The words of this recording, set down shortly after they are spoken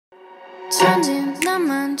천진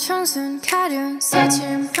나만 청순 가련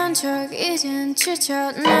새침한 척 이젠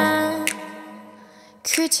지쳤나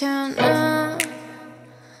귀찮아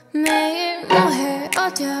매일 뭐해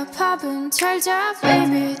어디야 밥은 잘자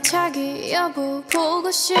baby 자기 여보 보고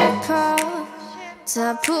싶어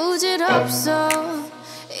다 부질없어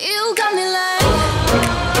You got me like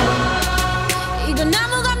이건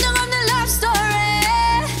아무 감정 없는 love story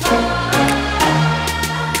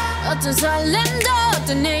어떤 설렘도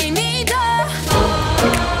어떤 의미도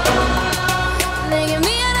내게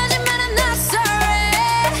미안하지만 I'm not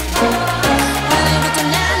sorry 오늘부터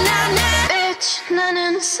나 Bitch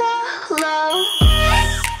나는 solo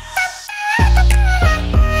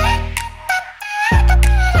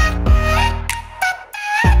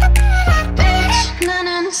Bitch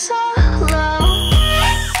나는 solo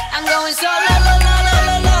I'm going solo lo, lo, lo,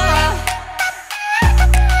 lo, lo.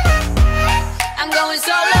 I'm going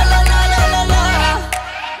solo lo, lo, lo, lo, lo.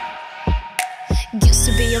 Used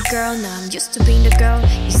to be your girl, now I'm used to being the girl.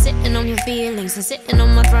 You sitting on your feelings and sitting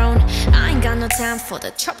on my throne. I ain't got no time for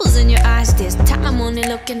the troubles in your eyes. This time I'm only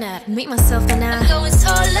looking at me, myself and I. I'm going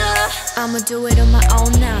solo. I'ma do it on my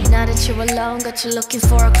own now. Now that you're alone, got you looking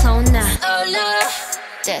for a clone now. Solo.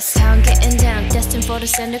 That's how I'm getting down, destined for the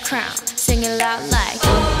center crown. Sing it loud like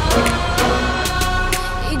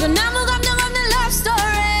이건 아무 감정 없는 love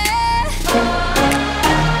story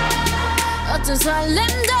어떤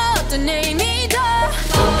설렘도 어떤 의미도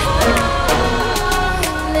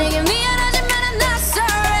내게 미안하지만 I'm not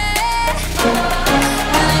sorry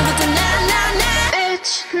오늘부터 나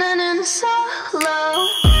Bitch 나는 solo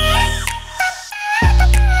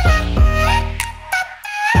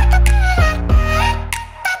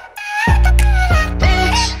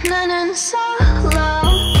Bitch 나는 solo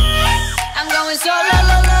I'm going solo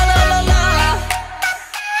lo, lo, lo, lo, lo.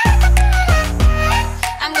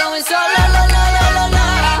 I'm going solo lo, lo, lo, lo, lo.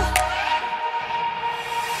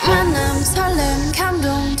 만남 설렘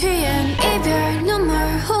감동 뒤엔 이별 눈물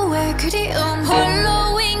후회 그리움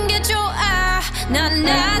홀로인 게 좋아 난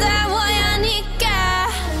나다워야 하니까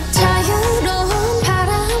자유로운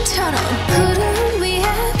바람처럼 푸른 위에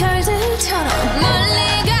별들처럼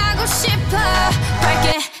멀리 가고 싶어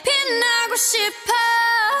밝게 빛나고 싶어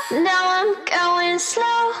Now I'm going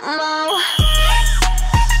slow-mo